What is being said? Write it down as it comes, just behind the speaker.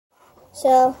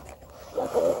So,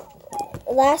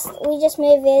 we just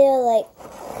made a video like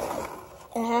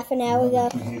a half an hour ago.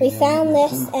 We found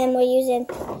this and we're using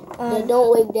the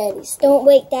Don't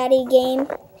Wake Daddy game,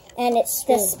 and it's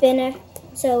the spinner.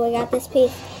 So we got this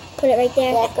piece, put it right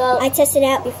there. I tested it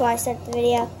out before I started the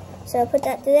video. So put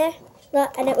that to there,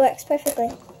 look, and it works perfectly.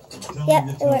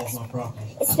 Yep, it works.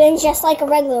 It spins just like a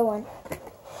regular one.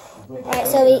 Alright,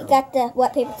 so we got the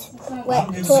wet paper,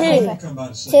 toilet paper.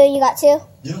 2, you got 2?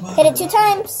 Hit it 2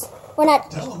 times. We're not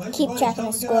keep tracking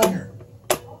the score.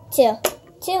 2. 2,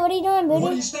 what are you doing,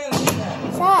 Booty?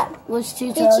 Stop. What's 2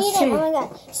 You're times cheating. 2? Oh my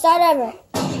god. Start over.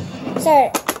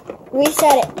 Start it.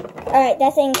 Reset it. Alright,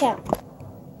 that didn't count.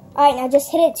 Alright, now just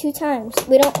hit it 2 times.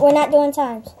 We're not doing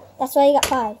times. That's why you got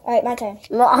 5. Alright, my turn.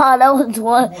 No, that was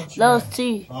 1. That was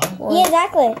 2. 1. Yeah,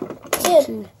 exactly.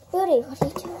 2. Booty, what are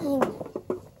you doing?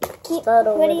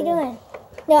 What are you doing?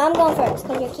 No, I'm going first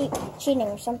because you keep cheating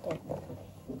or something.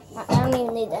 I don't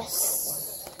even need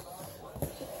this.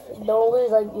 Don't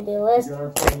lose like you did last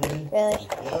time. Really?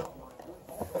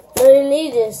 No, you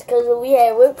need this because if we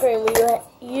had whipped cream, we would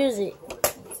use it.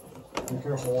 We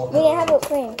didn't have whipped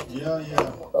cream.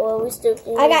 Yeah. Well, we still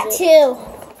can I got use 2.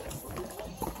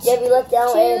 Yeah, we left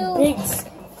out and big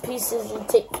pieces of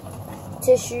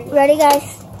tissue. Ready,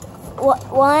 guys?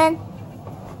 1.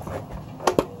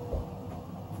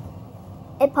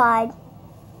 It pied.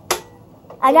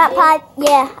 I got pied.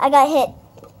 Yeah, I got hit.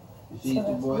 You see two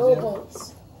boys No there?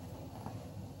 place.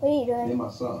 What are you They're doing? my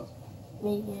sons.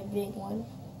 Maybe a big one.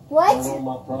 What? On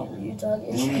my property. You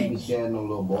talking You don't need to be shit. scared no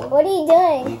little boy. What are you He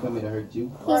doing? ain't coming to hurt you.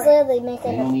 He's literally And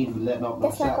making you don't it. need to be letting off no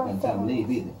That's not shotgun gonna time to fit.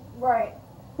 leave either. Right.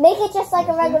 Make it just like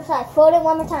a regular size. Fold it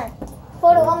one more time.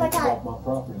 Fold it one more time. My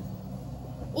property.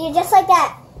 You just like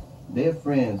that. They're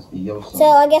friends of your son. So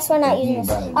I guess we're not using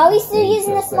this. Are we still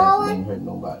using the small Ain't one? hurt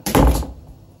nobody.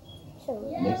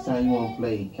 Next time you want to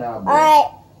play cowboy, Alright,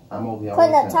 I'm over here all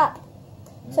putting the it time. up top.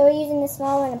 So we're using the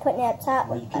small one and putting it up top.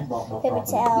 Paper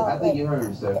towel. I think you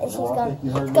heard it, sir. It's gonna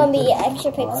be an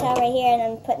extra paper towel right here, and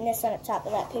I'm putting this on the top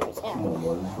of that paper Come towel. on,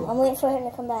 boy, let's go. I'm waiting for him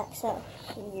to come back. So,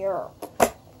 yeah.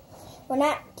 We're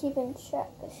not keeping track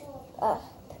of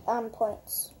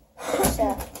points.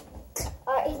 So,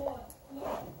 alright.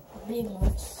 Big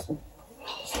ones.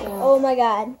 Oh my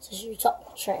god. So you talking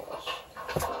trash.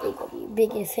 They gonna be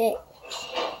big and fat.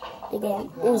 They gonna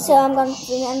be So I'm gonna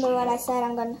remember what I said.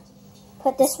 I'm gonna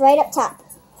put this right up top.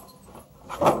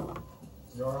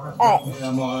 Alright.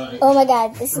 Oh my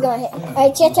god, this is gonna hit.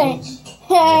 Alright, your turn. It's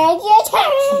your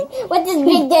turn! With this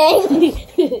big thing.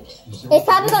 It's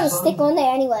probably gonna stick on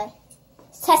there anyway.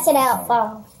 Let's test it out.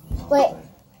 5. Wait.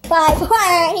 5. He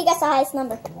got the highest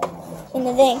number in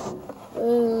the thing.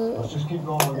 Let's just keep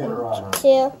going and get it right.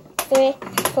 2, 3,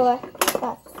 4,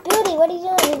 5. Booty, what are you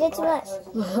doing? You did too much.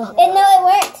 No, it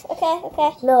worked. Okay.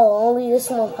 No, only this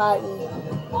one probably.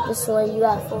 This one you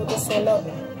gotta fold this one up.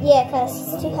 Yeah,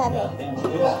 because it's too heavy.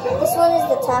 This one is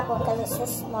the top one because it's the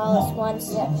smallest one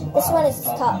still. This one is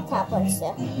the top one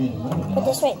still. Put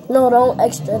this right. No, don't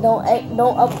extra. Don't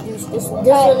upjuice this one.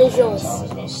 This one is yours.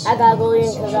 I gotta go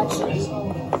in because I cheated.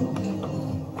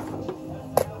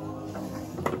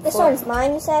 This one's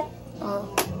mine, you said?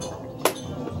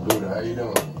 Buddha, how you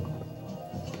doing?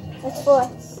 That's 4.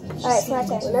 Alright, it's my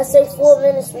turn. When that takes 4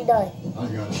 minutes, we done. I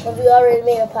got it. Because we already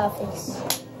made a pie face.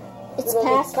 It's We're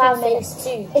gonna past make 4 pie minutes. face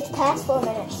too. It's past 4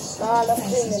 minutes. Nah, that's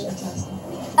 3 minutes.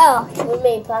 Oh. We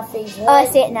made pie face 1. Oh, I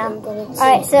see it now.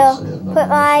 Alright, so put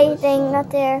my thing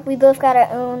up there. We both got our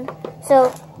own.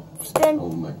 So, spin. Oh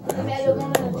my God. I'm sure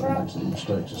nobody you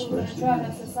start to splash the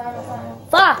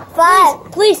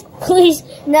 5. Please.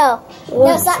 No. No,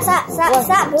 1. Stop,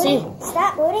 Booty. 2.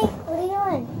 Stop, Booty. What are you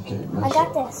doing? Okay, I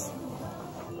got this.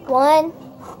 1.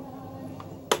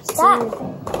 Stop.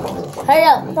 Hurry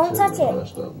up. Don't touch it.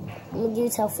 I'm gonna give you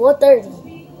till 4:30.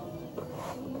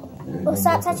 Well,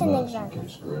 stop touching things then. Okay,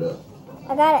 screw it up.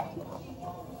 I got it.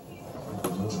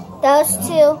 That was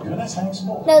 2. No,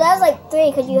 that was like 3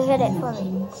 because you hit it for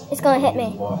me. It's going to hit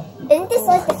me. Isn't this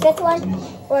like the 5th one?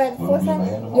 Or the 4th one?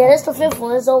 Yeah, that's the 5th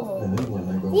one. It's over.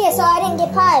 Yeah, so I didn't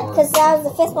get pied because that was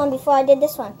the 5th one before I did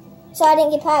this one. So I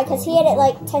didn't get pied because he hit it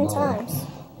like 10 times.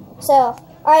 So,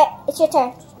 alright, it's your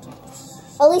turn.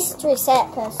 At least it's reset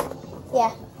because,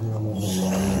 yeah.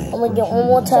 I'm gonna get one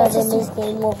more time and this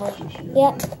game over.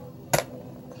 Yep.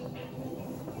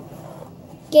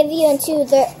 Give you into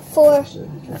the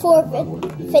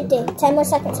 4:50. 10 more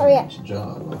seconds. Hurry up.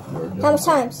 How much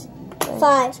times?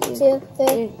 5, 2,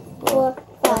 3, 4,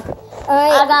 5. Alright.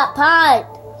 I got pied.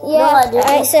 Yeah. No, I didn't.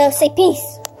 Alright, so say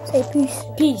peace. Say peace.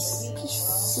 Peace.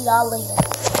 See y'all later.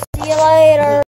 See you later.